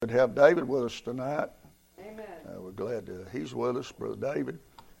Good to have David with us tonight. Amen. We're glad he's with us, Brother David,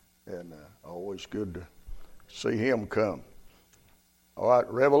 and always good to see him come. All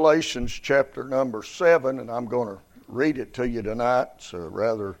right, Revelations chapter number 7, and I'm going to read it to you tonight. It's a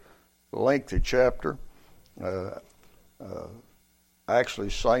rather lengthy chapter. Actually,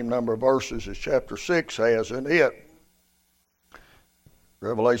 same number of verses as chapter 6 has in it.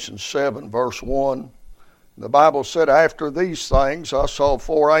 Revelation 7, verse 1. The Bible said, "After these things I saw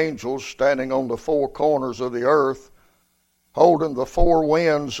 4 angels standing on the 4 corners of the earth, holding the 4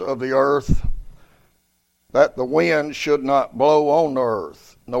 winds of the earth, that the wind should not blow on the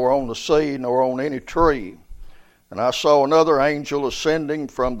earth, nor on the sea, nor on any tree. And I saw another angel ascending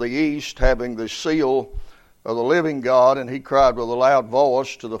from the east, having the seal of the living God, and he cried with a loud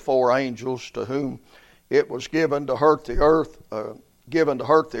voice to the 4 angels to whom it was given to hurt the earth and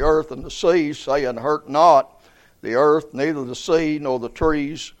the sea, saying, Hurt not the earth, neither the sea, nor the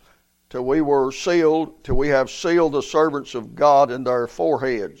trees, till we have sealed the servants of God in their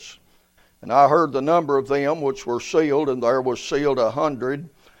foreheads. And I heard the number of them which were sealed, and there was sealed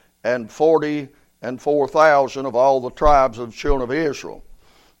 144,000 of all the tribes of the children of Israel.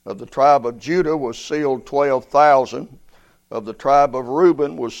 Of the tribe of Judah was sealed 12,000. Of the tribe of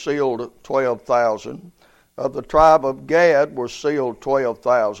Reuben was sealed 12,000. Of the tribe of Gad were sealed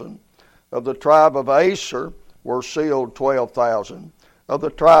 12,000. Of the tribe of Aser were sealed 12,000. Of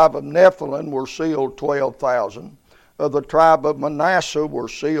the tribe of Nephilim were sealed 12,000. Of the tribe of Manasseh were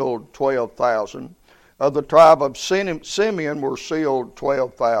sealed 12,000. Of the tribe of Simeon were sealed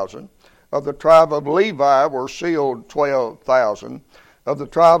 12,000. Of the tribe of Levi were sealed 12,000. Of the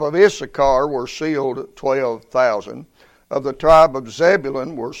tribe of Issachar were sealed 12,000. Of the tribe of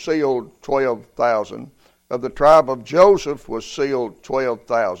Zebulun were sealed 12,000. Of the tribe of Joseph was sealed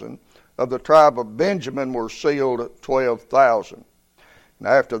 12,000. Of the tribe of Benjamin were sealed 12,000. And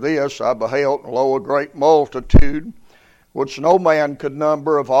after this I beheld, and lo, a great multitude, which no man could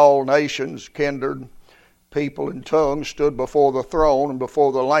number, of all nations, kindred, people, and tongues, stood before the throne and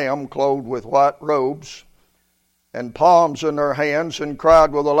before the Lamb, clothed with white robes, and palms in their hands, and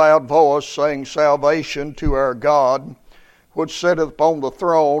cried with a loud voice, saying, Salvation to our God, which sitteth upon the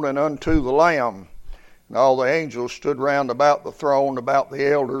throne, and unto the Lamb. And all the angels stood round about the throne, about the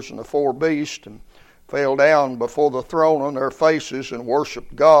elders and the 4 beasts, and fell down before the throne on their faces, and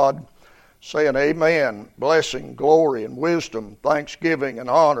worshipped God, saying, Amen. Blessing, glory, and wisdom, thanksgiving, and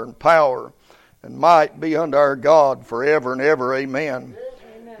honor, and power, and might be unto our God forever and ever. Amen.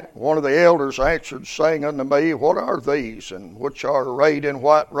 Amen. One of the elders answered, saying unto me, What are these, and which are arrayed in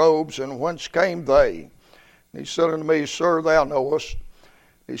white robes, and whence came they? And he said unto me, Sir, thou knowest.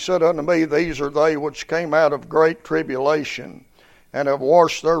 He said unto me, These are they which came out of great tribulation, and have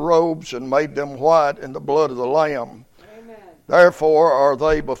washed their robes, and made them white in the blood of the Lamb. Amen. Therefore are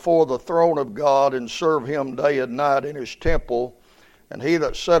they before the throne of God, and serve him day and night in his temple. And he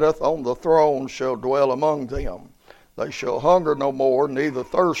that sitteth on the throne shall dwell among them. They shall hunger no more, neither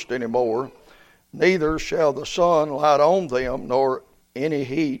thirst any more. Neither shall the sun light on them, nor any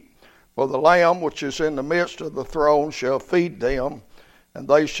heat. For the Lamb which is in the midst of the throne shall feed them, and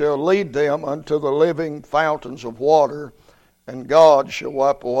they shall lead them unto the living fountains of water, and God shall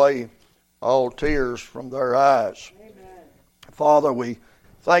wipe away all tears from their eyes. Amen. Father, we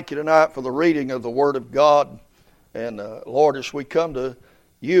thank you tonight for the reading of the Word of God. And Lord, as we come to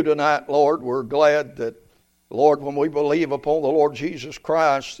you tonight, Lord, we're glad that, Lord, when we believe upon the Lord Jesus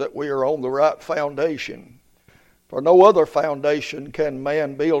Christ, that we are on the right foundation. For no other foundation can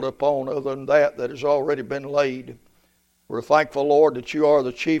man build upon other than that has already been laid. We're thankful, Lord, that you are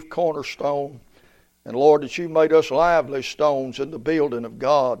the chief cornerstone, and Lord, that you made us lively stones in the building of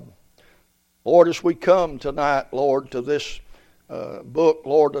God. Lord, as we come tonight, Lord, to this book,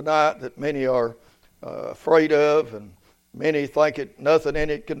 Lord, tonight that many are afraid of, and many think nothing in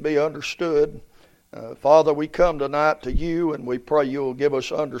it can be understood. Father, we come tonight to you, and we pray you'll give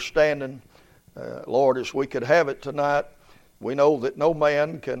us understanding, Lord, as we could have it tonight. We know that no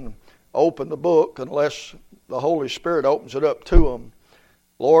man can open the book unless the Holy Spirit opens it up to them.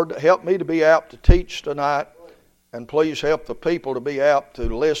 Lord, help me to be apt to teach tonight, and please help the people to be apt to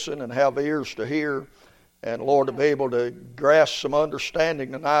listen and have ears to hear, and Lord, to be able to grasp some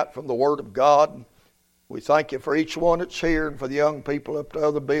understanding tonight from the Word of God. We thank you for each one that's here, and for the young people up to the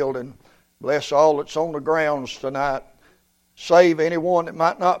other building. Bless all that's on the grounds tonight. Save anyone that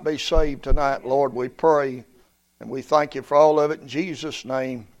might not be saved tonight, Lord, we pray. And we thank you for all of it in Jesus'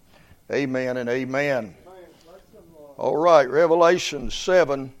 name. Amen and amen. All right, Revelation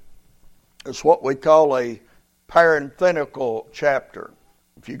 7 is what we call a parenthetical chapter.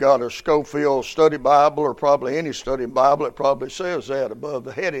 If you got a Scofield Study Bible or probably any study Bible, it probably says that above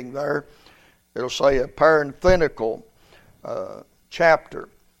the heading there. It'll say a parenthetical chapter.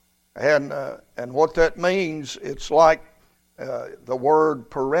 And what that means, it's like the word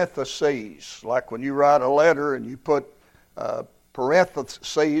parentheses. Like when you write a letter and you put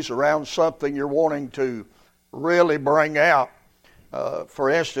parentheses around something you're wanting to really bring out. For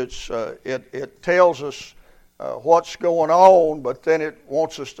instance, it tells us what's going on, but then it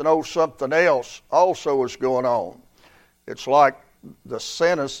wants us to know something else also is going on. It's like the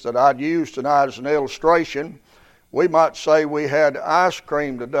sentence that I'd use tonight as an illustration. We might say we had ice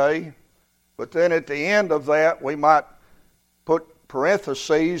cream today, but then at the end of that we might put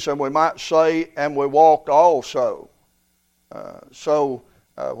parentheses and we might say, and we walked also. So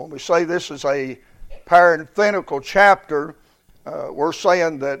when we say this is a parenthetical chapter, we're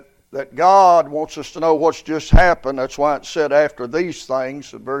saying that God wants us to know what's just happened. That's why it said after these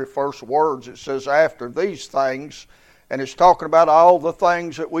things, the very first words, it says after these things. And it's talking about all the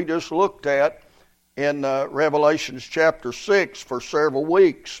things that we just looked at in Revelation chapter 6 for several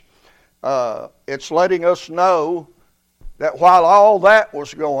weeks. It's letting us know that while all that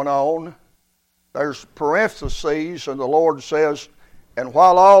was going on, there's parentheses, and the Lord says, and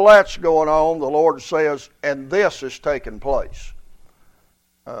while all that's going on, the Lord says, and this is taking place.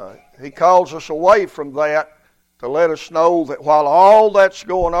 He calls us away from that to let us know that while all that's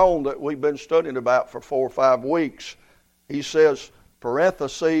going on that we've been studying about for 4 or 5 weeks, He says,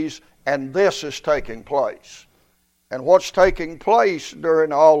 parentheses, and this is taking place. And what's taking place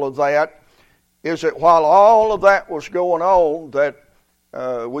during all of that is that while all of that was going on, that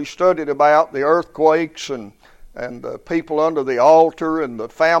we studied about the earthquakes and the people under the altar and the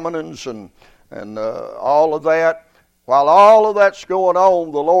famines and all of that. While all of that's going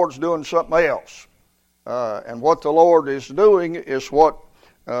on, the Lord's doing something else. And what the Lord is doing is what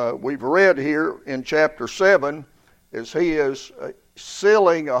we've read here in chapter 7, is He is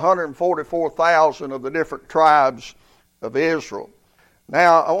sealing 144,000 of the different tribes of Israel.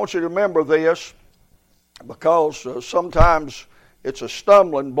 Now, I want you to remember this, because sometimes it's a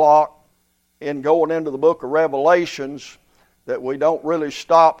stumbling block in going into the book of Revelations that we don't really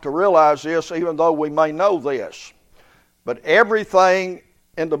stop to realize this, even though we may know this. But everything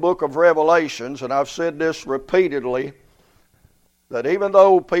in the book of Revelations, and I've said this repeatedly, that even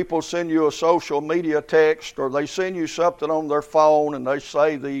though people send you a social media text or they send you something on their phone and they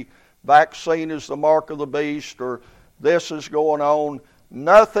say the vaccine is the mark of the beast or this is going on,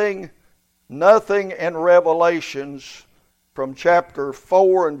 nothing in Revelations from chapter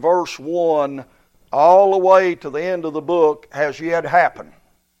 4 and verse 1 all the way to the end of the book has yet happened.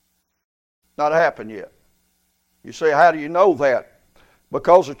 Not happened yet. You say, how do you know that?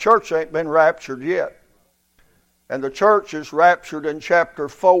 Because the church ain't been raptured yet. And the church is raptured in chapter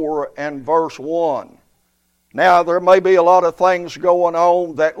 4 and verse 1. Now, there may be a lot of things going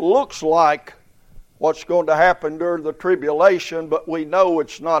on that looks like what's going to happen during the tribulation, but we know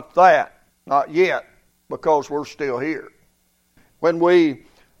it's not that. Not yet, because we're still here. When we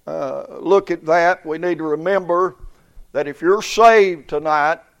look at that, we need to remember that if you're saved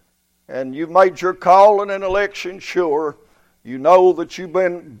tonight and you've made your calling and election sure, you know that you've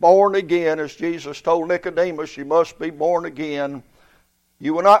been born again. As Jesus told Nicodemus, you must be born again.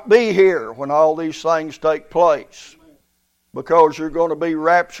 You will not be here when all these things take place, because you're going to be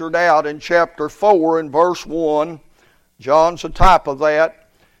raptured out in chapter 4 and verse 1. John's a type of that.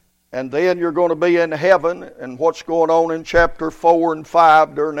 And then you're going to be in heaven, and what's going on in chapter 4 and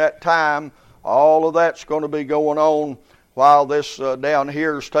 5 during that time, all of that's going to be going on while this down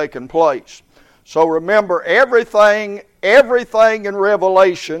here is taking place. So remember, everything in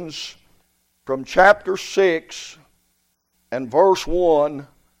Revelations from chapter 6 and verse 1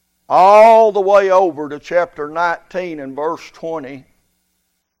 all the way over to chapter 19 and verse 20,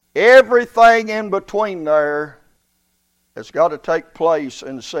 everything in between there has got to take place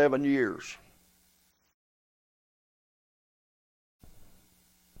in 7 years.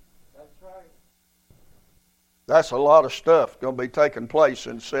 That's right. That's a lot of stuff going to be taking place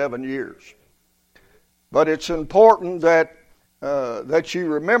in 7 years. But it's important that you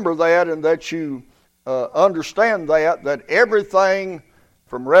remember that and that you understand that everything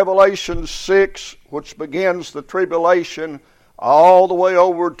from Revelation 6, which begins the tribulation, all the way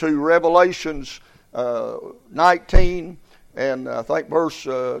over to Revelations 19, and I think verse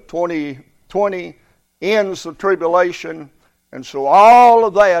 20 ends the tribulation. And so all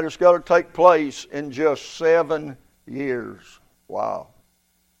of that has got to take place in just 7 years. Wow.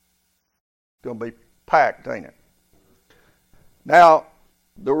 It's going to be packed, ain't it? Now,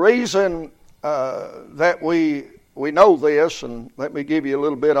 the reason that we we know this, and let me give you a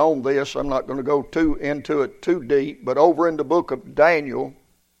little bit on this. I'm not going to go into it too deep, but over in the book of Daniel,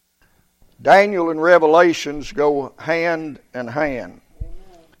 Daniel and Revelations go hand in hand.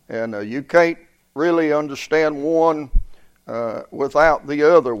 And you can't really understand one without the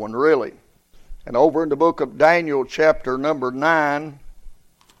other one, really. And over in the book of Daniel, chapter number 9,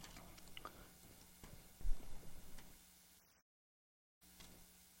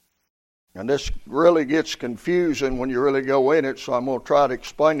 and this really gets confusing when you really go in it, so I'm going to try to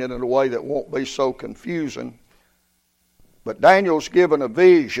explain it in a way that won't be so confusing. But Daniel's given a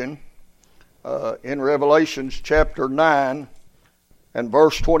vision in Revelations chapter 9 and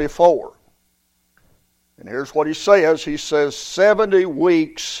verse 24. And here's what he says. He says, 70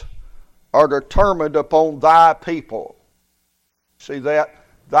 weeks are determined upon thy people. See that?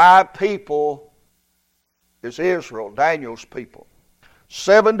 Thy people is Israel, Daniel's people.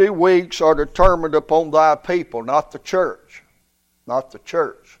 70 weeks are determined upon thy people, not the church. Not the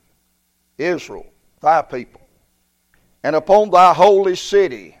church. Israel, thy people. And upon thy holy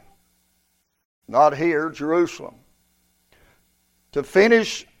city, not here, Jerusalem, to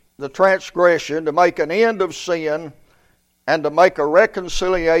finish the transgression, to make an end of sin, and to make a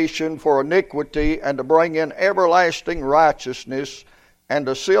reconciliation for iniquity, and to bring in everlasting righteousness, and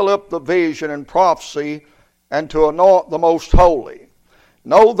to seal up the vision and prophecy, and to anoint the most holy.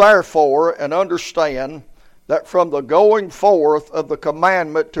 Know therefore and understand that from the going forth of the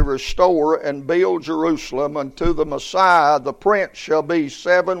commandment to restore and build Jerusalem unto the Messiah, the Prince shall be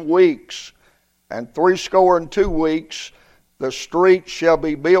 7 weeks, and 62 weeks the street shall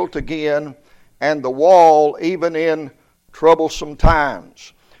be built again, and the wall even in troublesome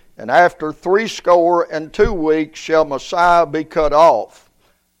times. And after 62 weeks shall Messiah be cut off,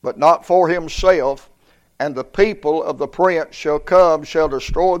 but not for himself. And the people of the Prince shall come, shall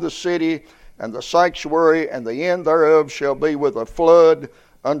destroy the city and the sanctuary, and the end thereof shall be with a flood.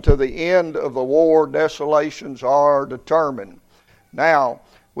 Unto the end of the war desolations are determined. Now,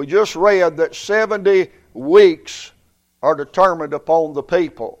 we just read that 70 weeks are determined upon the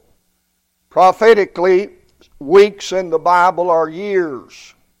people. Prophetically, weeks in the Bible are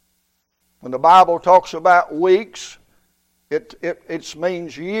years. When the Bible talks about weeks, it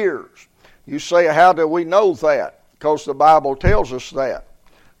means years. You say, how do we know that? Because the Bible tells us that.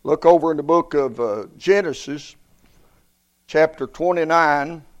 Look over in the book of Genesis, chapter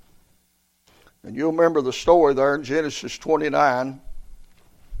 29, and you'll remember the story there in Genesis 29.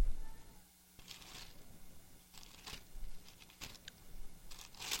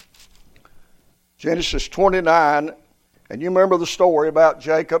 Genesis 29, and you remember the story about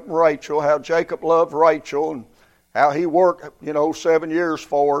Jacob and Rachel, how Jacob loved Rachel, and how he worked, 7 years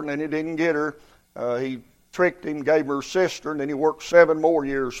for her, and then he didn't get her. He tricked him, gave her a sister, and then he worked 7 more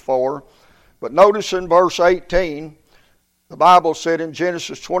years for her. But notice in verse 18, the Bible said in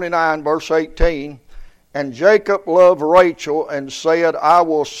Genesis 29, verse 18, and Jacob loved Rachel and said, I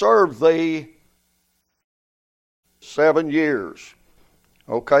will serve thee 7 years.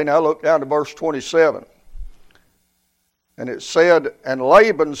 Okay, now look down to verse 27. And it said, and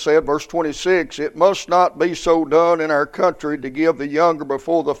Laban said, verse 26, it must not be so done in our country to give the younger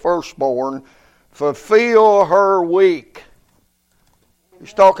before the firstborn. Fulfill her week.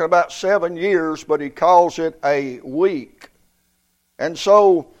 He's talking about 7 years, but he calls it a week. And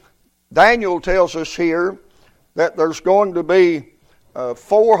so Daniel tells us here that there's going to be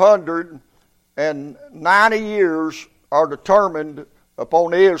 490 years are determined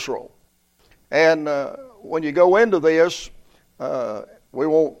upon Israel. And when you go into this, we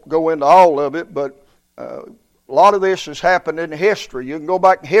won't go into all of it, but a lot of this has happened in history. You can go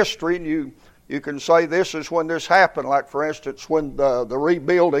back in history and you can say this is when this happened, like for instance when the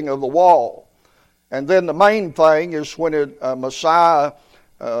rebuilding of the wall. And then the main thing is when Messiah,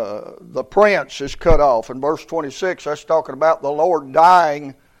 the Prince, is cut off. In verse 26, that's talking about the Lord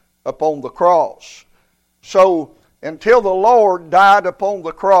dying upon the cross. So until the Lord died upon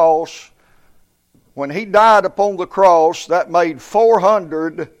the cross, when he died upon the cross, that made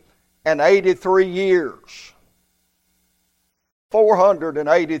 483 years.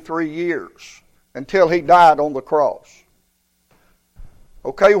 483 years until he died on the cross.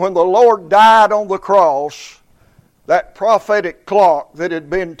 Okay, when the Lord died on the cross, that prophetic clock that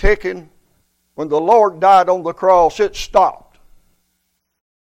had been ticking, when the Lord died on the cross, it stopped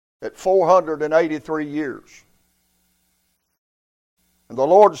at 483 years. And the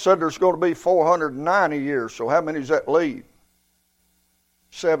Lord said there's going to be 490 years. So how many does that leave?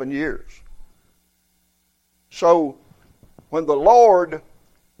 7 years. So when the Lord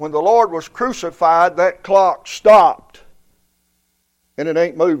was crucified, that clock stopped. And it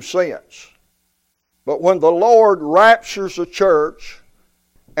ain't moved since. But when the Lord raptures the church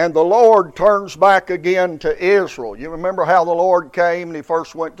and the Lord turns back again to Israel, you remember how the Lord came and He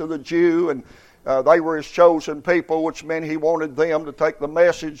first went to the Jew, and they were His chosen people, which meant He wanted them to take the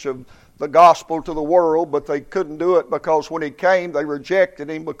message of the gospel to the world, but they couldn't do it because when He came, they rejected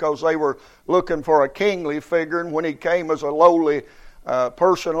Him because they were looking for a kingly figure, and when He came as a lowly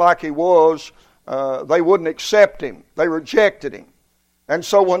person like He was, they wouldn't accept Him. They rejected Him. And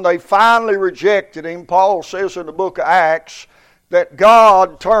so when they finally rejected Him, Paul says in the book of Acts that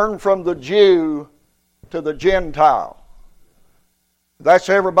God turned from the Jew to the Gentile. That's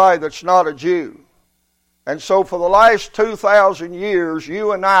everybody that's not a Jew. And so for the last 2,000 years,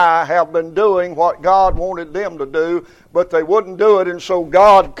 you and I have been doing what God wanted them to do, but they wouldn't do it, and so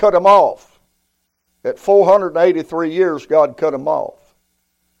God cut them off. At 483 years, God cut them off.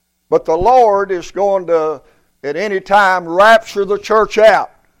 But the Lord is going to, at any time, rapture the church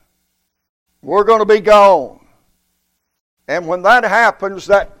out. We're going to be gone. And when that happens,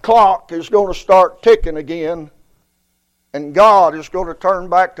 that clock is going to start ticking again, and God is going to turn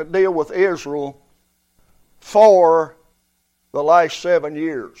back to deal with Israel for the last 7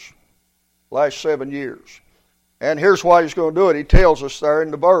 years. Last 7 years. And here's why He's going to do it. He tells us there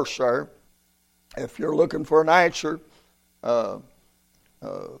in the verse there. If you're looking for an answer, let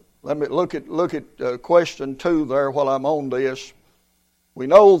me look at question 2 there while I'm on this. We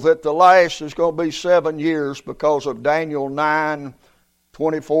know that the last is going to be 7 years because of Daniel 9,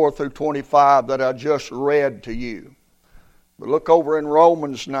 24 through 25 that I just read to you. But look over in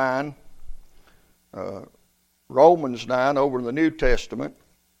Romans 9. Romans 9 over in the New Testament.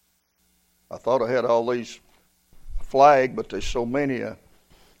 I thought I had all these flagged, but there's so many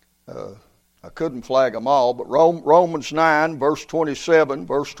I couldn't flag them all. But Romans 9, verse 27,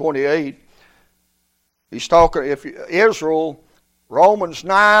 verse 28, he's talking, if Israel, Romans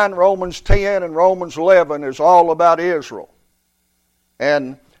 9, Romans 10, and Romans 11 is all about Israel.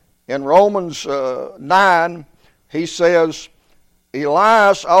 And in Romans 9, he says,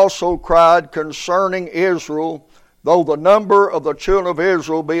 Elias also cried concerning Israel, though the number of the children of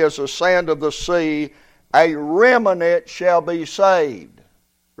Israel be as the sand of the sea, a remnant shall be saved.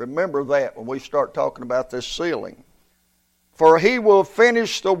 Remember that when we start talking about this sealing. For He will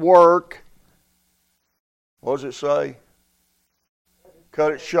finish the work, what does it say?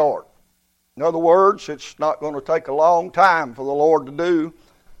 Cut it short. In other words, it's not going to take a long time for the Lord to do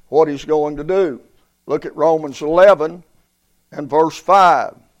what He's going to do. Look at Romans 11. And verse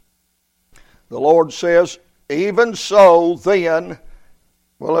 5, the Lord says, even so then,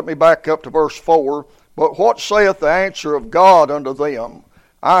 well, let me back up to verse 4. But what saith the answer of God unto them?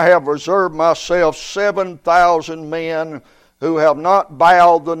 I have reserved myself 7,000 men who have not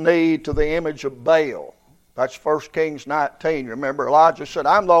bowed the knee to the image of Baal. That's 1 Kings 19. Remember, Elijah said,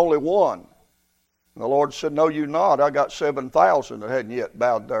 I'm the only one. And the Lord said, no, you not. I got 7,000 that hadn't yet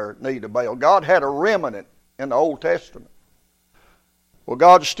bowed their knee to Baal. God had a remnant in the Old Testament. Well,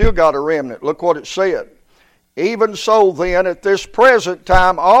 God's still got a remnant. Look what it said. Even so then, at this present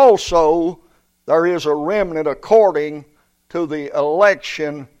time also, there is a remnant according to the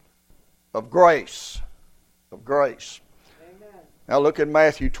election of grace. Of grace. Amen. Now look at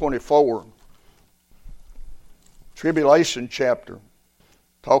Matthew 24. Tribulation chapter.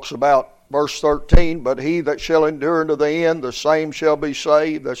 Talks about verse 13, but he that shall endure unto the end, the same shall be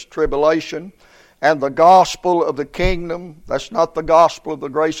saved. That's tribulation. And the gospel of the kingdom, that's not the gospel of the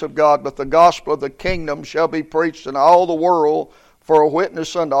grace of God, but the gospel of the kingdom shall be preached in all the world for a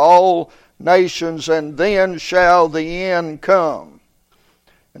witness unto all nations, and then shall the end come.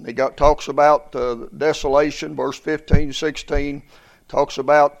 And he talks about desolation, verse 15, 16, talks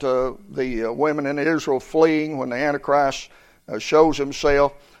about the women in Israel fleeing when the Antichrist shows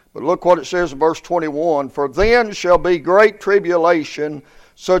himself. But look what it says in verse 21, for then shall be great tribulation,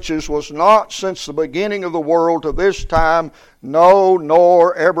 such as was not since the beginning of the world to this time, no,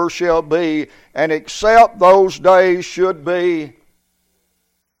 nor ever shall be. And except those days should be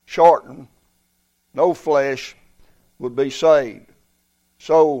shortened, no flesh would be saved.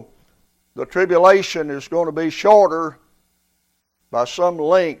 So the tribulation is going to be shorter by some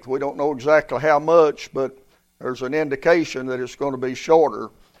length. We don't know exactly how much, but there's an indication that it's going to be shorter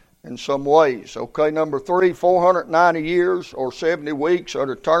in some ways. Okay, number 3, 490 years or 70 weeks are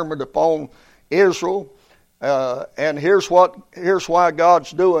determined upon Israel. And here's why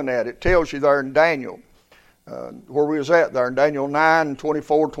God's doing that. It tells you there in Daniel, where we was at there in Daniel 9,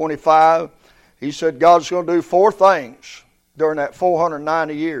 24, 25. He said God's going to do 4 things during that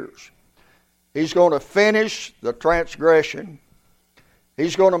 490 years. He's going to finish the transgression.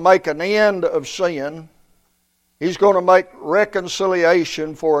 He's going to make an end of sin. He's going to make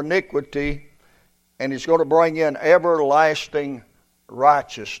reconciliation for iniquity, and He's going to bring in everlasting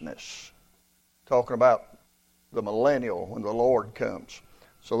righteousness. Talking about the millennial when the Lord comes.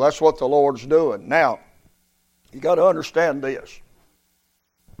 So that's what the Lord's doing. Now, you got to understand this.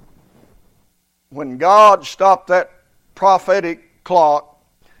 When God stopped that prophetic clock,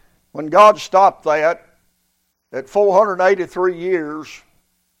 when God stopped that at 483 years,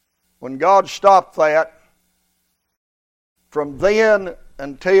 when God stopped that, from then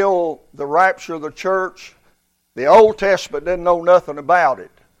until the rapture of the church, the Old Testament didn't know nothing about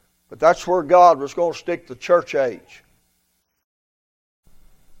it. But that's where God was going to stick the church age.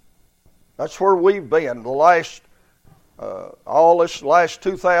 That's where we've been all this last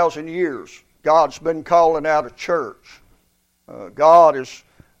 2,000 years. God's been calling out a church. God has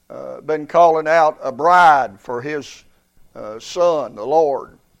been calling out a bride for His Son, the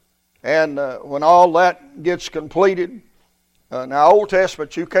Lord. And when all that gets completed, now Old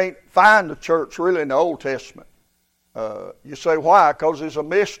Testament, you can't find the church really in the Old Testament. You say, why? Because it's a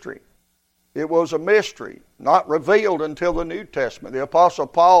mystery. It was a mystery, not revealed until the New Testament. The Apostle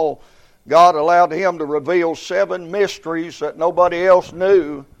Paul, God allowed him to reveal 7 mysteries that nobody else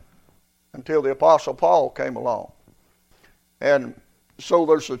knew until the Apostle Paul came along. And so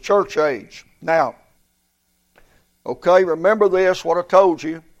there's the church age. Now, okay, remember this, what I told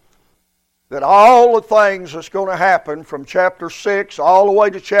you, that all the things that's going to happen from chapter 6 all the way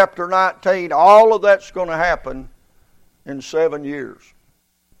to chapter 19, all of that's going to happen in 7 years.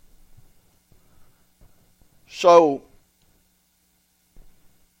 So,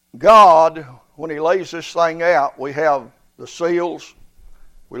 God, when He lays this thing out, we have the seals.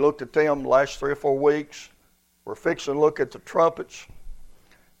 We looked at them the last 3 or 4 weeks. We're fixing to look at the trumpets.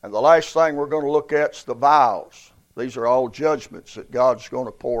 And the last thing we're going to look at is the vials. These are all judgments that God's going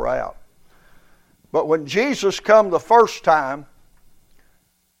to pour out. But when Jesus come the first time,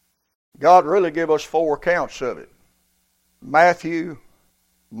 God really gave us 4 accounts of it. Matthew,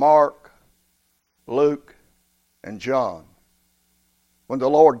 Mark, Luke, and John. When the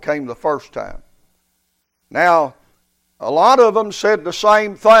Lord came the first time. Now, a lot of them said the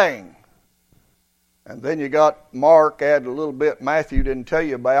same thing. And then you got Mark added a little bit Matthew didn't tell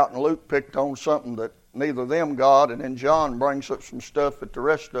you about, and Luke picked on something that neither of them got, and then John brings up some stuff that the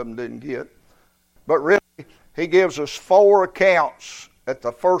rest of them didn't get. But really, he gives us 4 accounts at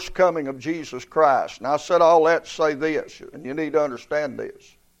the first coming of Jesus Christ. Now, I said all that to say this, and you need to understand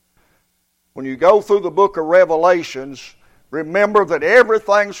this. When you go through the book of Revelations, remember that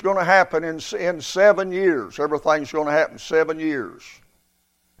everything's going to happen in 7 years. Everything's going to happen in 7 years.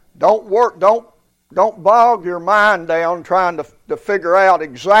 Don't bog your mind down trying to figure out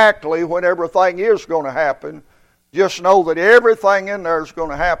exactly when everything is going to happen. Just know that everything in there is going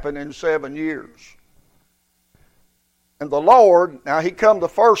to happen in 7 years. And the Lord, now He come the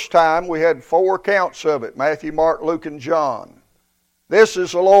first time, we had 4 accounts of it, Matthew, Mark, Luke, and John. This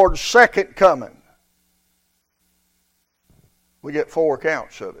is the Lord's second coming. We get 4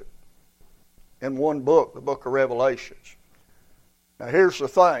 accounts of it in one book, the book of Revelations. Now here's the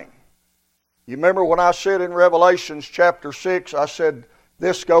thing. You remember when I said in Revelations chapter 6, I said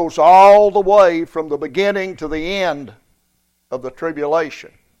this goes all the way from the beginning to the end of the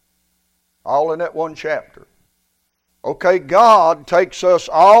tribulation. All in that one chapter. Okay, God takes us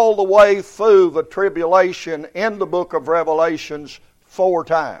all the way through the tribulation in the book of Revelations 4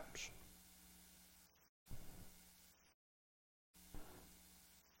 times.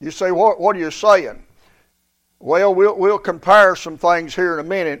 You say, what are you saying? Well, we'll compare some things here in a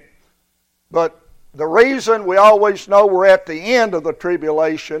minute. But the reason we always know we're at the end of the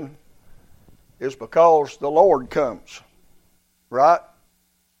tribulation is because the Lord comes. Right?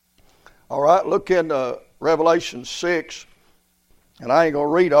 All right, look in Revelation 6. And I ain't going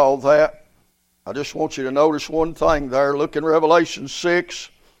to read all that. I just want you to notice one thing there. Look in Revelation 6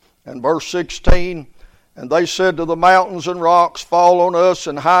 and verse 16. And they said to the mountains and rocks, fall on us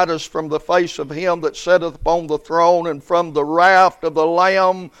and hide us from the face of him that sitteth upon the throne and from the wrath of the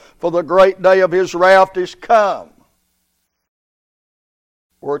Lamb, for the great day of his wrath is come.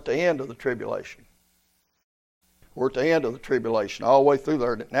 We're at the end of the tribulation. We're at the end of the tribulation, all the way through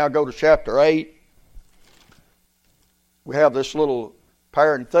there. Now go to chapter 8. We have this little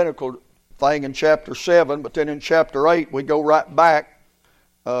parenthetical thing in chapter 7, but then in chapter 8 we go right back.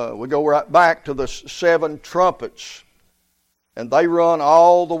 To the 7 trumpets. And they run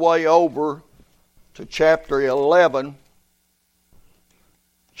all the way over to chapter 11.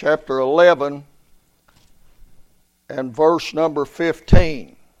 Chapter 11 and verse number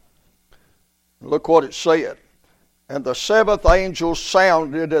 15. Look what it said. And the seventh angel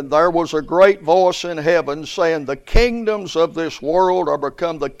sounded, and there was a great voice in heaven saying, the kingdoms of this world are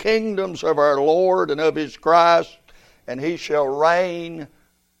become the kingdoms of our Lord and of his Christ, and he shall reign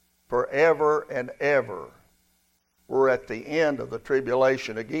forever and ever. We're at the end of the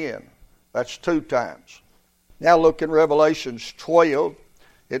tribulation again. That's 2 times. Now look in Revelations 12.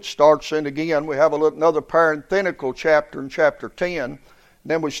 It starts in again. We have another parenthetical chapter in chapter 10. And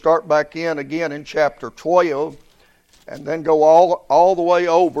then we start back in again in chapter 12. And then go all the way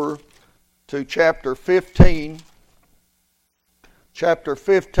over to chapter 15. Chapter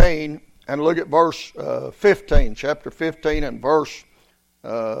 15, and look at verse 15. Chapter 15 and verse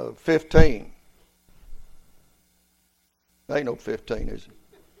 15. There ain't no 15, is it?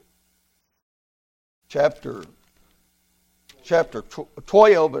 Chapter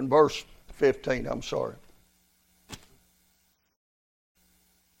 12 and verse 15, I'm sorry.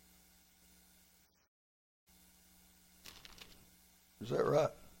 Is that right?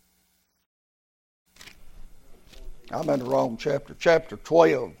 I'm in the wrong chapter. Chapter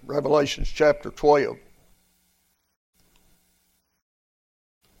 12, Revelations chapter 12.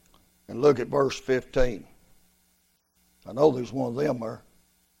 And look at verse 15. I know there's one of them there.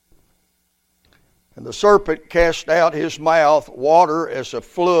 And the serpent cast out his mouth water as a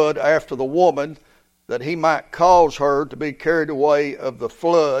flood after the woman, that he might cause her to be carried away of the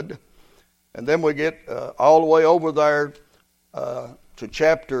flood. And then we get all the way over there to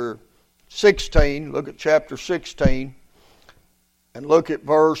chapter 16. Look at chapter 16 and look at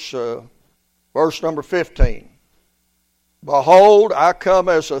verse number 15. Behold, I come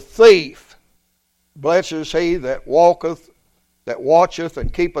as a thief. Blessed is he that watcheth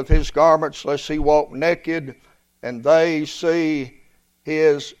and keepeth his garments, lest he walk naked, and they see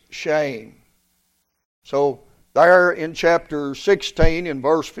his shame. So there in chapter 16 in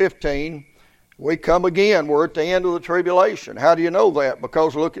verse 15, we come again. We're at the end of the tribulation. How do you know that?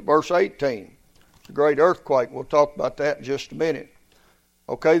 Because look at verse 18. It's a great earthquake. We'll talk about that in just a minute.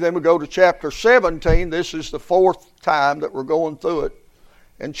 Okay, then we go to chapter 17. This is the 4th time that we're going through it.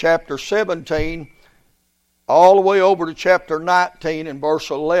 In chapter 17, all the way over to chapter 19 in verse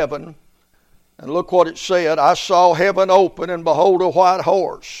 11. And look what it said. I saw heaven open, and behold a white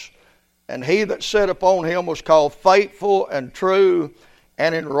horse. And he that sat upon him was called Faithful and True,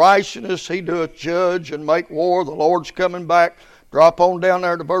 and in righteousness he doeth judge and make war. The Lord's coming back. Drop on down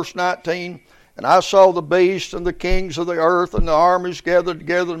there to verse 19. And I saw the beast and the kings of the earth and the armies gathered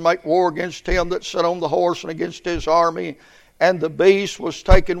together to make war against him that sat on the horse and against his army. And the beast was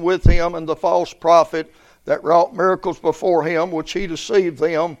taken with him, and the false prophet that wrought miracles before him, which he deceived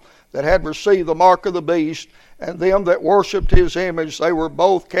them that had received the mark of the beast, and them that worshipped his image. They were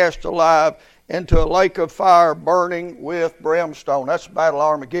both cast alive into a lake of fire burning with brimstone. That's Battle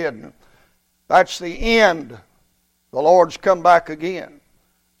Armageddon. That's the end. The Lord's come back again.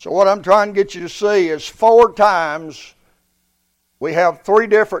 So what I'm trying to get you to see is 4 times we have 3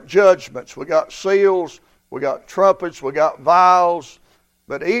 different judgments. We got seals, we got trumpets, we got vials,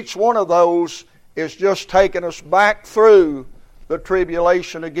 but each one of those is just taking us back through the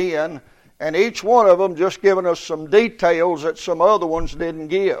tribulation again, and each one of them just giving us some details that some other ones didn't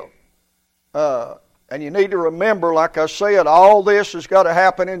give. And you need to remember, like I said, all this has got to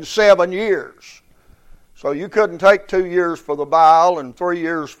happen in 7 years. So you couldn't take 2 years for the vial and 3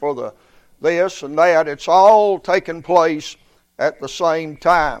 years for this and that. It's all taking place at the same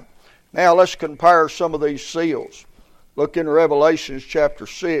time. Now let's compare some of these seals. Look in Revelations chapter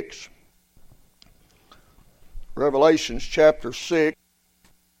 6. Revelations chapter 6.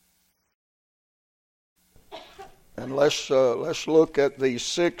 And let's look at the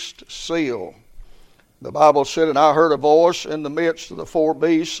 6th seal. The Bible said, and I heard a voice in the midst of the 4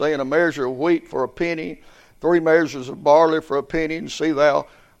 beasts, saying, a measure of wheat for a penny, 3 measures of barley for a penny, and see thou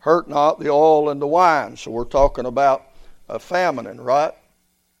hurt not the oil and the wine. So we're talking about a famine, right?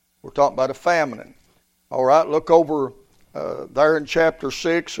 We're talking about a famine. All right, look over there in chapter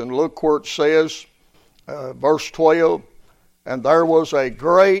 6, and look where it says, verse 12, and there was a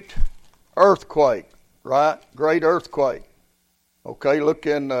great earthquake, right? Great earthquake. Okay, look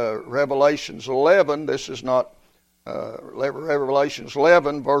in Revelations 11. This is not Revelations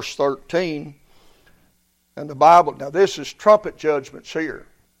 11, verse 13. And the Bible, now this is trumpet judgments here.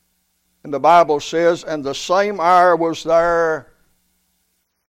 And the Bible says, and the same hour was there.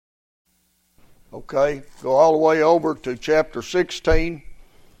 Okay, go all the way over to chapter 16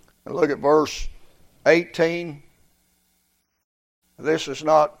 and look at verse 18. This is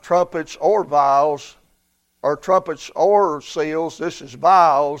not trumpets or vials, or trumpets or seals. This is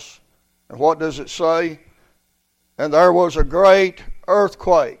vials. And what does it say? And there was a great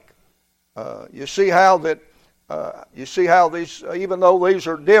earthquake. You see how that You see how these, even though these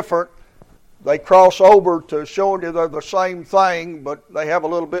are different, they cross over to showing you they're the same thing, but they have a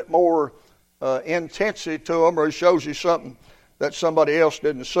little bit more intensity to them, or it shows you something that somebody else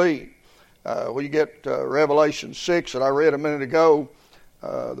didn't see. When you get Revelation 6 that I read a minute ago,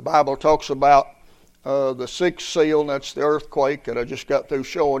 the Bible talks about the sixth seal, and that's the earthquake that I just got through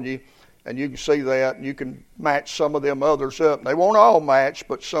showing you, and you can see that, and you can match some of them others up. They won't all match,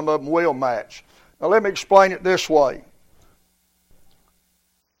 but some of them will match. Now let me explain it this way.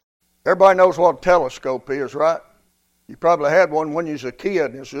 Everybody knows what a telescope is, right? You probably had one when you was a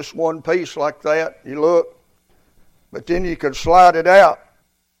kid. It's just one piece like that. You look, but then you could slide it out.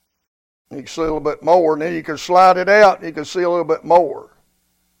 You can see a little bit more, and then you can slide it out, and you can see a little bit more.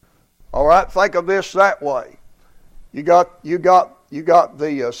 All right, think of this that way. You got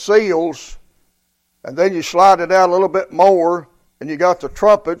the seals, and then you slide it out a little bit more, and you got the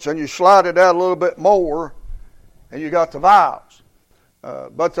trumpets, and you slide it out a little bit more, and you got the vials.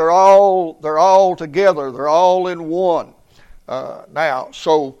 But they're all together. They're all in one. Now,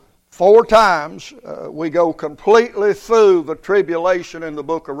 so 4 times we go completely through the tribulation in the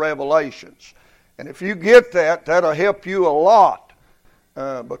book of Revelations. And if you get that, that'll help you a lot.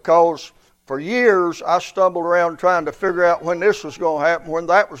 Because for years I stumbled around trying to figure out when this was going to happen, when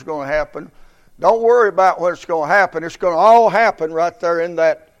that was going to happen. Don't worry about when it's going to happen. It's going to all happen right there in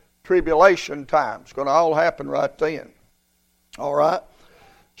that tribulation time. It's going to all happen right then. All right?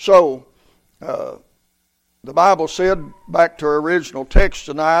 So, the Bible said, back to our original text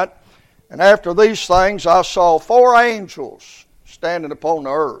tonight, and after these things I saw 4 angels standing upon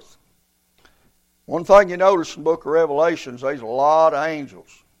the earth. One thing you notice in the book of Revelations, there's a lot of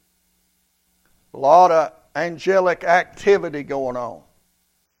angels. A lot of angelic activity going on.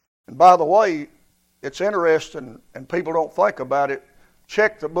 And by the way, it's interesting, and people don't think about it,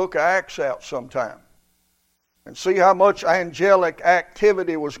 check the book of Acts out sometime and see how much angelic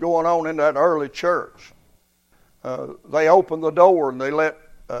activity was going on in that early church. They opened the door and they let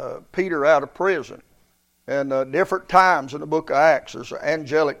Peter out of prison. And different times in the book of Acts, there's an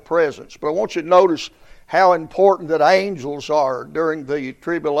angelic presence. But I want you to notice how important that angels are during the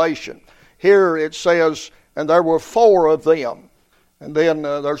tribulation. Here it says, and there were 4 of them. And then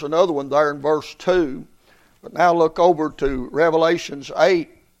there's another one there in verse 2. But now look over to Revelations 8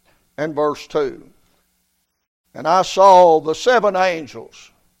 and verse 2. And I saw the 7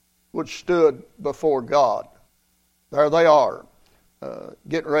 angels which stood before God. There they are,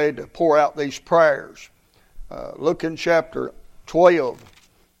 getting ready to pour out these prayers. Look in chapter 12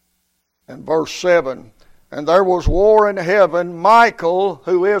 and verse 7. And there was war in heaven. Michael,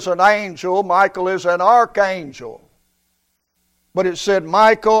 who is an angel, Michael is an archangel. But it said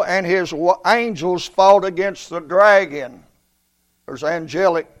Michael and his angels fought against the dragon. There's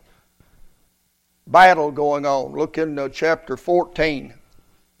angelic battle going on. Look in chapter 14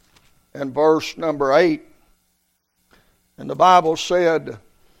 and verse number 8. And the Bible said,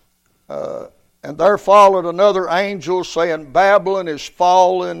 and there followed another angel saying, Babylon is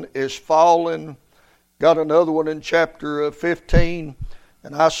fallen, is fallen. Got another one in chapter 15.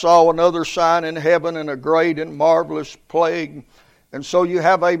 And I saw another sign in heaven and a great and marvelous plague. And so you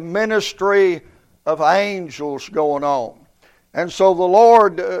have a ministry of angels going on. And so the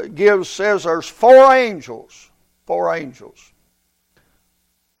Lord says there's 4 angels. 4 angels.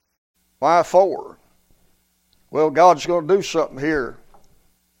 Why 4? Well, God's going to do something here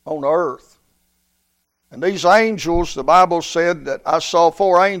on earth. And these angels, the Bible said that I saw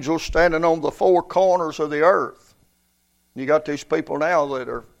 4 angels standing on the 4 corners of the earth. You got these people now that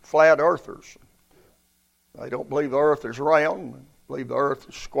are flat earthers. They don't believe the earth is round. They believe the earth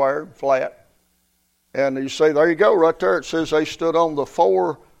is square and flat. And you say, there you go, right there. It says they stood on the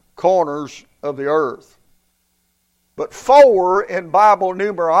 4 corners of the earth. But 4 in Bible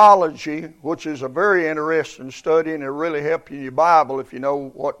numerology, which is a very interesting study, and it'll really help you in your Bible if you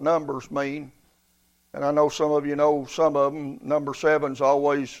know what numbers mean. And I know some of you know some of them. Number 7's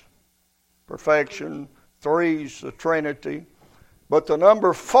always perfection. 3's the Trinity. But the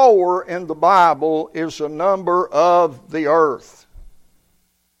number 4 in the Bible is the number of the earth.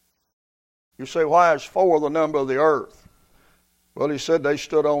 You say, why is 4 the number of the earth? Well, he said they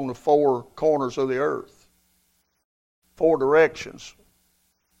stood on the 4 corners of the earth. 4 directions.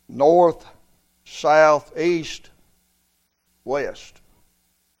 North, south, east, west.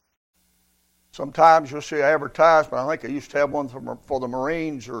 Sometimes you'll see advertisement. I think I used to have one for the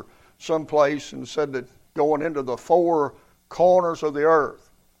Marines or someplace, and said that going into the 4 corners of the earth.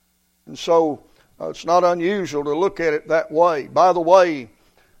 And so it's not unusual to look at it that way. By the way,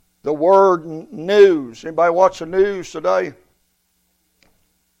 the word news. Anybody watch the news today?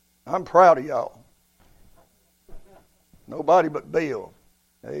 I'm proud of y'all. Nobody but Bill.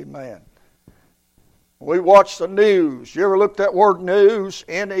 Amen. We watch the news. You ever looked at that word news?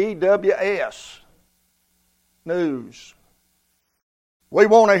 N-E-W-S. News. We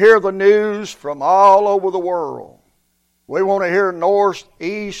want to hear the news from all over the world. We want to hear north,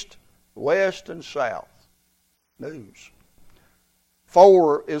 east, west, and south. News.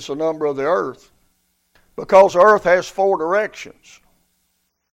 4 is the number of the earth, because the earth has 4 directions.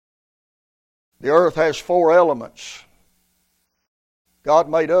 The earth has 4 elements. God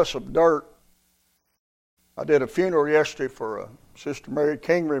made us of dirt. I did a funeral yesterday for Sister Mary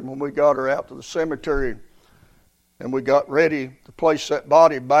Kingery when we got her out to the cemetery, and we got ready to place that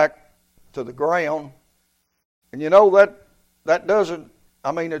body back to the ground. And you know that doesn't,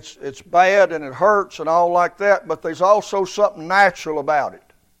 I mean, it's bad and it hurts and all like that, but there's also something natural about it.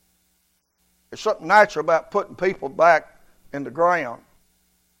 There's something natural about putting people back in the ground,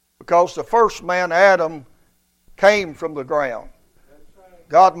 because the first man, Adam, came from the ground.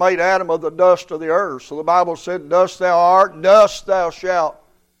 God made Adam of the dust of the earth. So the Bible said, dust thou art, dust thou shalt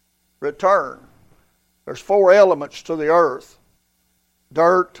return. There's 4 elements to the earth: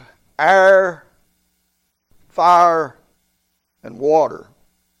 dirt, air, fire, and water.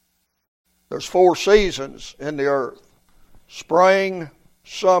 There's 4 seasons in the earth: spring,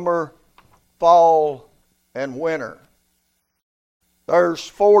 summer, fall, and winter. There's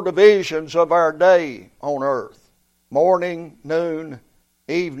 4 divisions of our day on earth: morning, noon,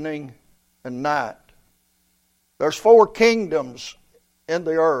 evening, and night. There's 4 kingdoms in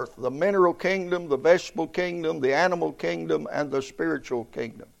the earth: the mineral kingdom, the vegetable kingdom, the animal kingdom, and the spiritual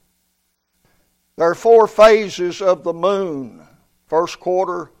kingdom. There are 4 phases of the moon: first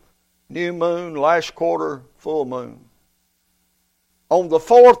quarter, new moon; last quarter, full moon. On the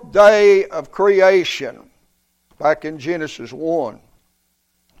 4th day of creation, back in Genesis 1,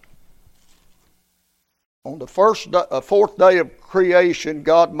 on the 4th day of creation,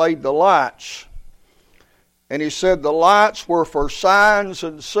 God made the lights. And He said the lights were for signs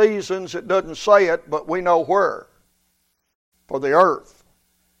and seasons. It doesn't say it, but we know where. For the earth.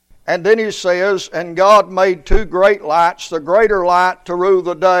 And then He says, and God made 2 great lights, the greater light to rule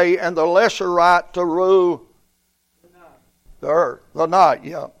the day, and the lesser light to rule the earth. The night,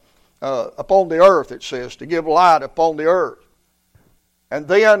 yeah. Upon the earth, it says, to give light upon the earth. And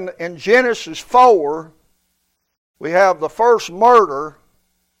then in Genesis 4, we have the first murder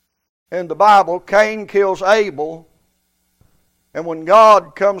in the Bible. Cain kills Abel. And when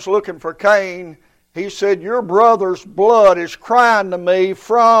God comes looking for Cain, He said, your brother's blood is crying to me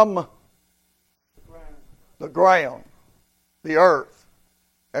from the ground, the earth.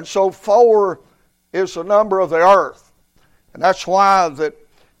 And so 4 is the number of the earth. And that's why that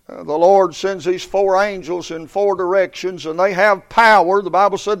the Lord sends these 4 angels in 4 directions, and they have power. The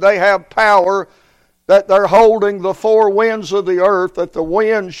Bible said they have power, that they're holding the 4 winds of the earth, that the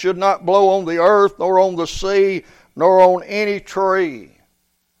wind should not blow on the earth, nor on the sea, nor on any tree.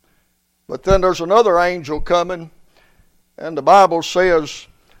 But then there's another angel coming, and the Bible says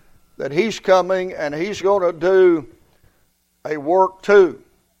that he's coming and he's going to do a work too.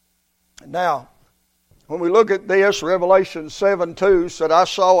 Now, when we look at this, Revelation 7:2 said, I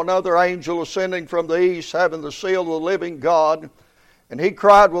saw another angel ascending from the east, having the seal of the living God. And he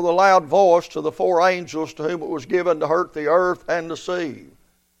cried with a loud voice to the 4 angels to whom it was given to hurt the earth and the sea.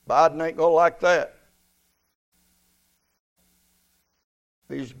 Biden ain't going to like that.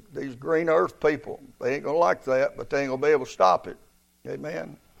 These green earth people, they ain't going to like that, but they ain't going to be able to stop it.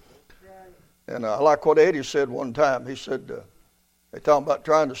 Amen. And I like what Eddie said one time. He said, they talking about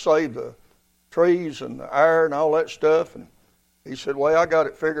trying to save the trees and the air and all that stuff. And he said, well, I got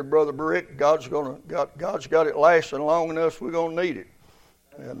it figured, Brother Brick. God's got it lasting long enough, we're going to need it.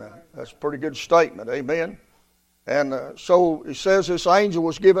 And that's a pretty good statement. Amen. And so he says this angel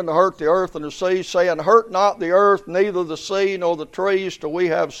was given to hurt the earth and the sea, saying, hurt not the earth, neither the sea nor the trees, till we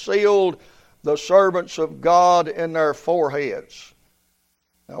have sealed the servants of God in their foreheads.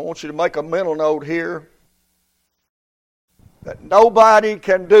 Now, I want you to make a mental note here that nobody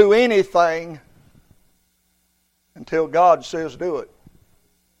can do anything until God says do it.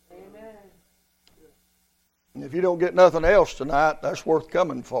 Amen. And if you don't get nothing else tonight, that's worth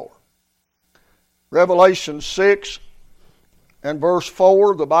coming for. Revelation 6 and verse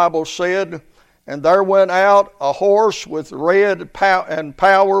 4, the Bible said, and there went out a horse with red, and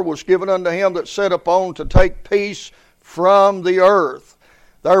power was given unto him that sat upon to take peace from the earth.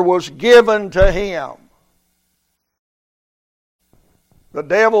 There was given to him. The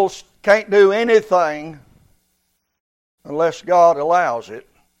devil can't do anything unless God allows it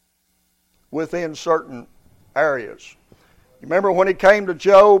within certain areas. You remember when he came to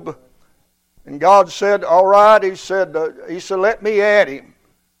Job And God said, all right. He said, let me at him.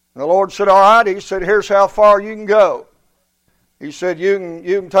 And the Lord said, all right. He said, here's how far you can go. He said, you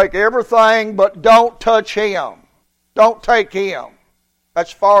can take everything, but don't touch him. Don't take him.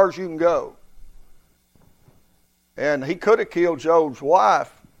 That's as far as you can go. And he could have killed Job's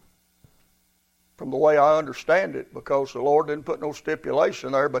wife, from the way I understand it, because the Lord didn't put no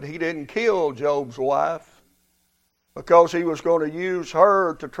stipulation there, but he didn't kill Job's wife because he was going to use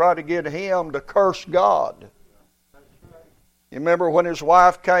her to try to get him to curse God. You remember when his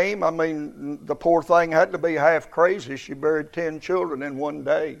wife came? I mean, the poor thing had to be half crazy. She buried 10 children in one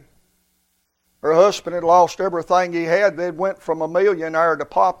day. Her husband had lost everything he had. They went from a millionaire to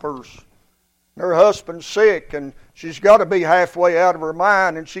paupers. Her husband's sick, and she's got to be halfway out of her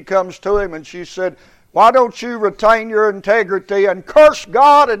mind. And she comes to him and she said, why don't you retain your integrity and curse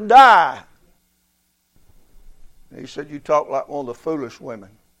God and die? And he said, you talk like one of the foolish women.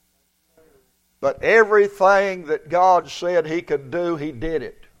 But everything that God said he could do, he did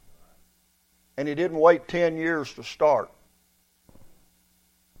it. And he didn't wait 10 years to start.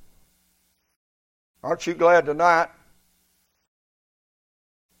 Aren't you glad tonight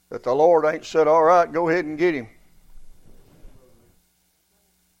that the Lord ain't said, all right, go ahead and get him?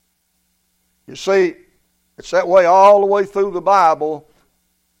 You see, it's that way all the way through the Bible.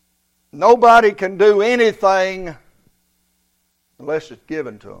 Nobody can do anything unless it's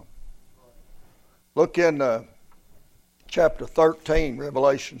given to them. Look in chapter 13,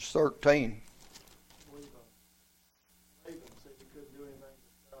 Revelations 13.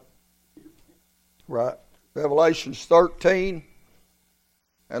 Right. Revelations 13.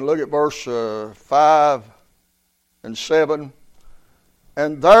 And look at verse 5 and 7.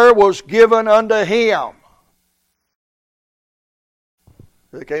 And there was given unto him.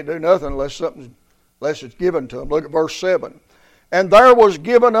 They can't do nothing unless it's given to him. Look at verse 7. And there was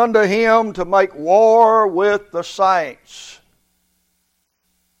given unto him to make war with the saints.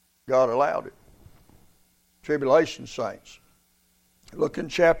 God allowed it. Tribulation saints. Look in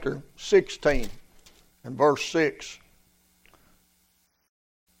chapter 16 and verse 6.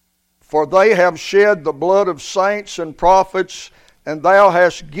 For they have shed the blood of saints and prophets, and thou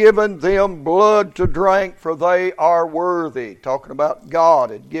hast given them blood to drink, for they are worthy. Talking about God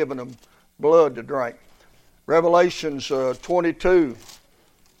had given them blood to drink. Revelations 22,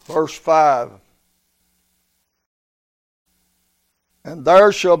 verse 5. And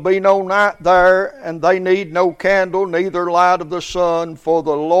there shall be no night there, and they need no candle, neither light of the sun, for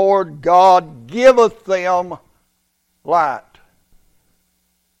the Lord God giveth them light.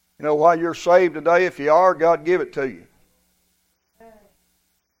 You know why you're saved today? If you are, God give it to you.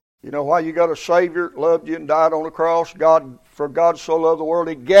 You know why you got a Savior, loved you and died on the cross? For God so loved the world,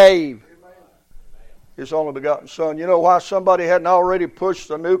 He gave His only begotten Son. You know why somebody hadn't already pushed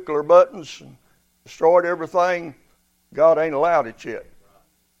the nuclear buttons and destroyed everything? God ain't allowed it yet.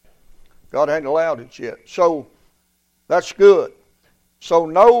 God ain't allowed it yet. So, that's good. So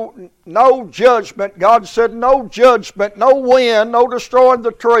no judgment. God said no judgment, no wind, no destroying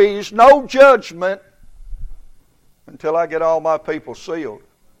the trees, no judgment until I get all my people sealed.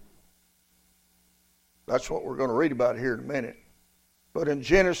 That's what we're going to read about here in a minute. But in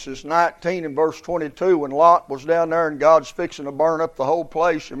Genesis 19 and verse 22, when Lot was down there and God's fixing to burn up the whole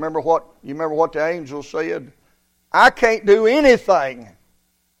place, you remember what the angel said? I can't do anything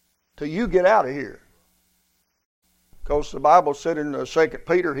till you get out of here. Because the Bible said in 2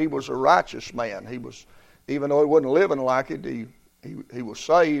 Peter he was a righteous man. He was, even though he wasn't living like it, he was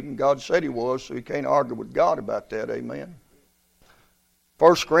saved, and God said he was, so he can't argue with God about that. Amen.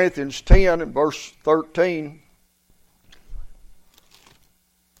 1 Corinthians 10 and verse 13,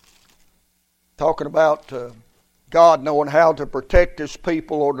 talking about God knowing how to protect His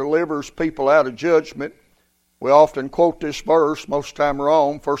people or deliver His people out of judgment. We often quote this verse, most time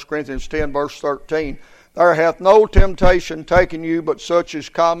wrong, 1 Corinthians 10 verse 13. There hath no temptation taken you but such as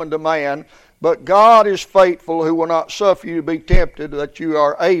common to man. But God is faithful, who will not suffer you to be tempted, that you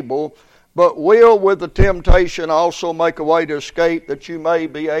are able, but will with the temptation also make a way to escape, that you may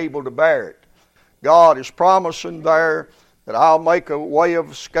be able to bear it. God is promising there that I'll make a way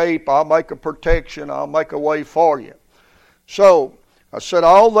of escape, I'll make a protection, I'll make a way for you. So, I said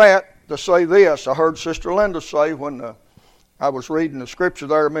all that to say this. I heard Sister Linda say when I was reading the scripture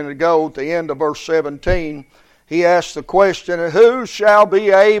there a minute ago at the end of verse 17, he asked the question, who shall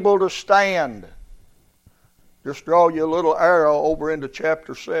be able to stand? Just draw you a little arrow over into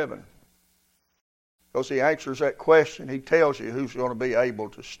chapter 7. Because he answers that question, he tells you who's going to be able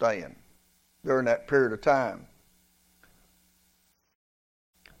to stand during that period of time.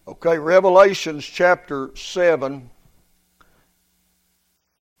 Okay, Revelations chapter 7.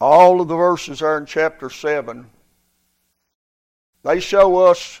 All of the verses there in chapter 7, they show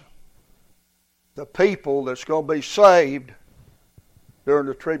us the people that's going to be saved during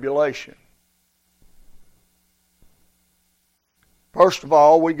the tribulation. First of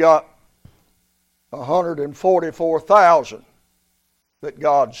all, we got 144,000 that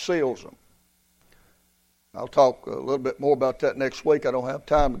God seals them. I'll talk a little bit more about that next week. I don't have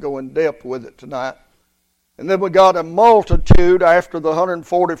time to go in depth with it tonight. And then we got a multitude after the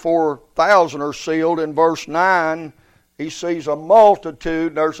 144,000 are sealed. In verse 9, he sees a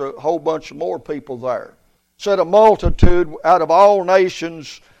multitude. There's a whole bunch of more people there. It said a multitude out of all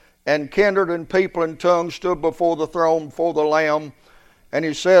nations and kindred and people and tongues stood before the throne, before the Lamb. And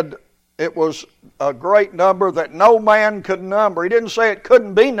he said it was a great number that no man could number. He didn't say it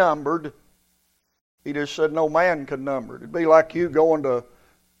couldn't be numbered. He just said no man could number it. It'd be like you going to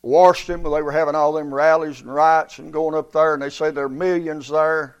Washington where they were having all them rallies and riots and going up there and they say there are millions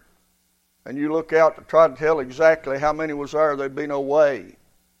there. And you look out to try to tell exactly how many was there. There'd be no way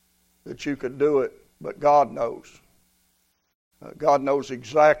that you could do it. But God knows. God knows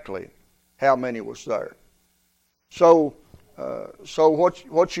exactly how many was there. So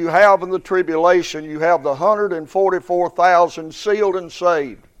what you have in the tribulation, you have the 144,000 sealed and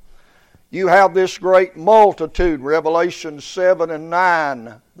saved. You have this great multitude, Revelation 7 and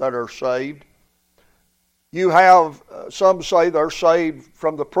 9, that are saved. You have, some say they're saved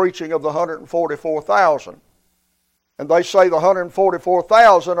from the preaching of the 144,000. And they say the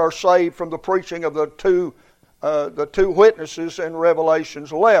 144,000 are saved from the preaching of the two witnesses in Revelation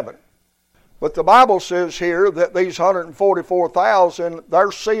 11. But the Bible says here that these 144,000,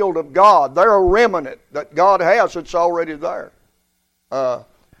 they're sealed of God. They're a remnant that God has that's already there.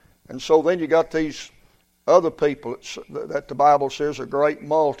 And so then you got these other people that the Bible says are a great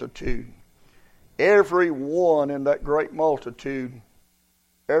multitude. Every one in that great multitude,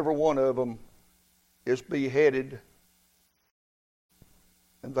 every one of them is beheaded.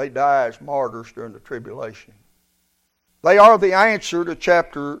 And they die as martyrs during the tribulation. They are the answer to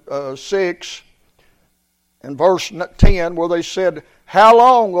chapter 6 and verse 10 where they said, How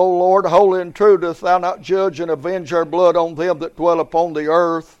long, O Lord, holy and true, dost thou not judge and avenge our blood on them that dwell upon the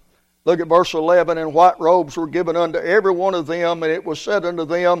earth? Look at verse 11, and white robes were given unto every one of them, and it was said unto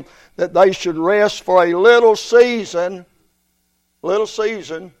them that they should rest for a little season,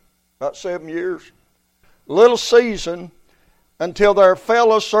 about 7 years, little season, until their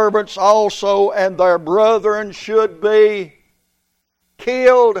fellow servants also and their brethren should be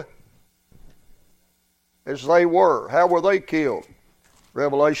killed as they were. How were they killed?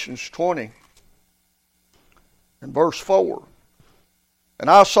 Revelations 20 and verse 4. And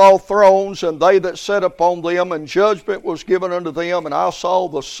I saw thrones, and they that sat upon them, and judgment was given unto them, and I saw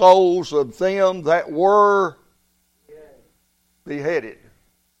the souls of them that were beheaded.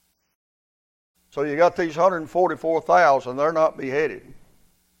 So you got these 144,000, they're not beheaded.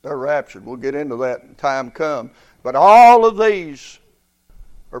 They're raptured. We'll get into that when time comes. But all of these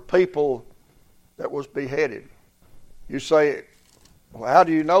are people that was beheaded. You say, well, how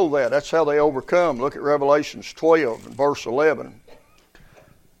do you know that? That's how they overcome. Look at Revelations 12 and verse 11.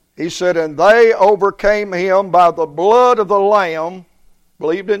 He said, and they overcame him by the blood of the Lamb,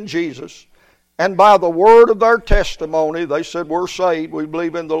 believed in Jesus, and by the word of their testimony. They said, we're saved, we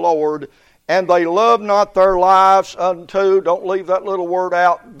believe in the Lord. And they loved not their lives unto, don't leave that little word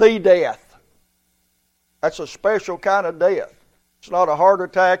out, the death. That's a special kind of death. It's not a heart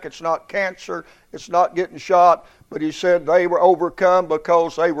attack, it's not cancer, it's not getting shot. But he said they were overcome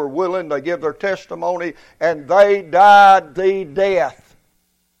because they were willing to give their testimony, and they died the death.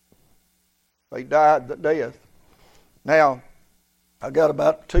 They died the death. Now, I've got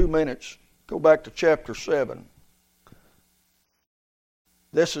about 2 minutes. Go back to chapter 7.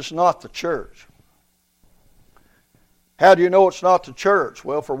 This is not the church. How do you know it's not the church?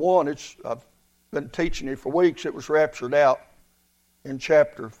 Well, for one, I've been teaching you for weeks, it was raptured out in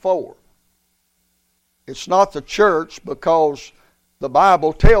chapter 4. It's not the church because the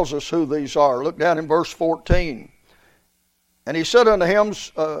Bible tells us who these are. Look down in verse 14. And he said unto him,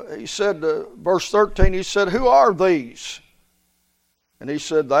 verse 13, he said, who are these? And he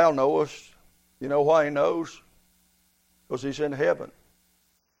said, thou knowest. You know why he knows? Because he's in heaven.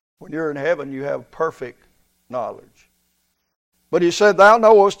 When you're in heaven, you have perfect knowledge. But he said, thou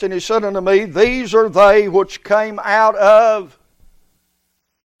knowest, and he said unto me, these are they which came out of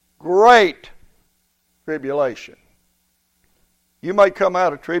great tribulation. You may come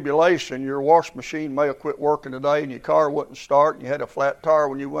out of tribulation, your wash machine may have quit working today and your car wouldn't start and you had a flat tire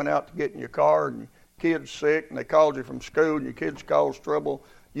when you went out to get in your car and your kid's sick and they called you from school and your kids caused trouble.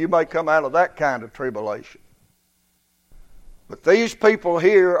 You may come out of that kind of tribulation. But these people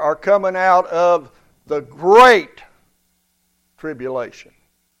here are coming out of the great tribulation.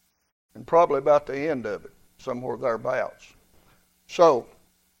 And probably about the end of it, somewhere thereabouts. So,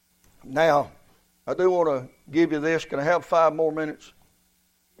 now, I do want to give you this. Can I have 5 more minutes?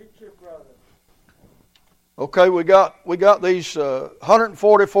 Okay, we got these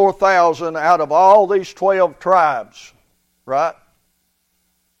 144,000 out of all these 12 tribes, right?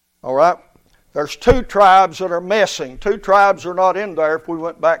 All right? There's 2 tribes that are missing. 2 tribes are not in there. If we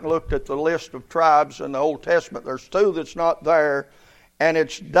went back and looked at the list of tribes in the Old Testament, there's 2 that's not there, and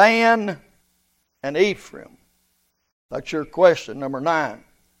it's Dan and Ephraim. That's your question, number 9.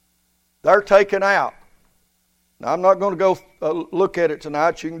 They're taken out. Now, I'm not going to go look at it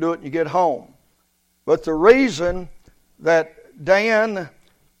tonight. You can do it when you get home. But the reason that Dan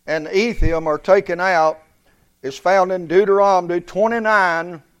and Ephraim are taken out is found in Deuteronomy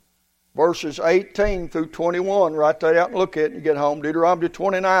 29, verses 18 through 21. Write that out and look at it when you get home. Deuteronomy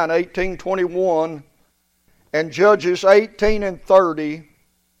 29, 18, 21, and Judges 18 and 30,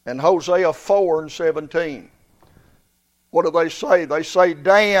 and Hosea 4 and 17. What do they say? They say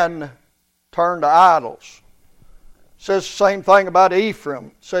Dan turned to idols. It says the same thing about Ephraim.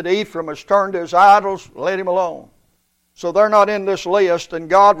 It said Ephraim has turned to his idols, let him alone. So they're not in this list, and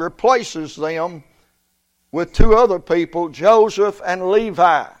God replaces them with 2 other people, Joseph and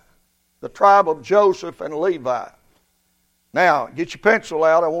Levi, the tribe of Joseph and Levi. Now, get your pencil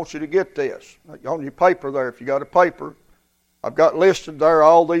out. I want you to get this. On your paper there, if you got a paper, I've got listed there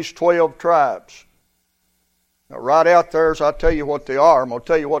all these 12 tribes. Now, right out there, as I tell you what they are, I'm going to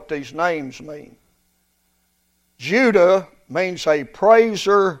tell you what these names mean. Judah means a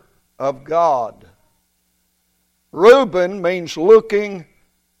praiser of God. Reuben means looking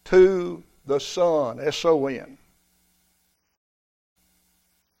to the sun, S-O-N.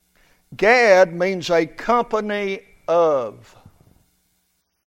 Gad means a company of.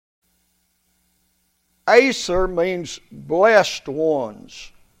 Aser means blessed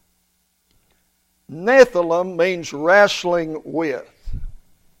ones. Nephilim means wrestling with.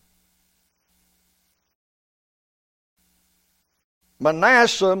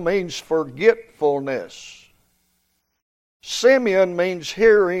 Manasseh means forgetfulness. Simeon means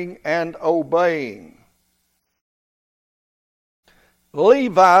hearing and obeying.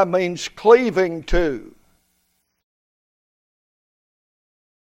 Levi means cleaving to.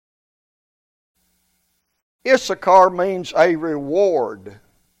 Issachar means a reward.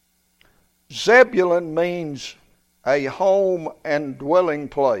 Zebulun means a home and dwelling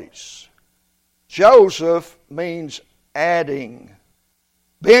place. Joseph means adding.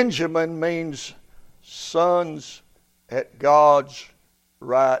 Benjamin means sons at God's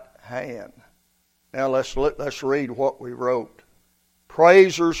right hand. Now let's read what we wrote.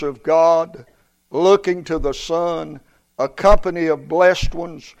 Praisers of God, looking to the sun, a company of blessed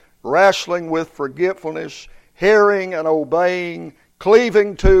ones, wrestling with forgetfulness, hearing and obeying,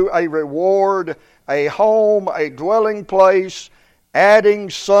 cleaving to a reward, a home, a dwelling place, adding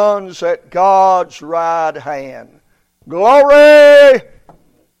sons at God's right hand. Glory!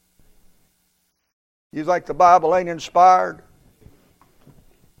 You think the Bible ain't inspired?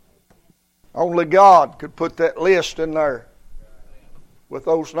 Only God could put that list in there with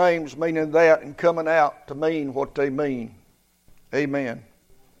those names meaning that and coming out to mean what they mean. Amen.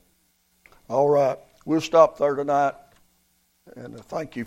 All right. We'll stop there tonight. And thank you.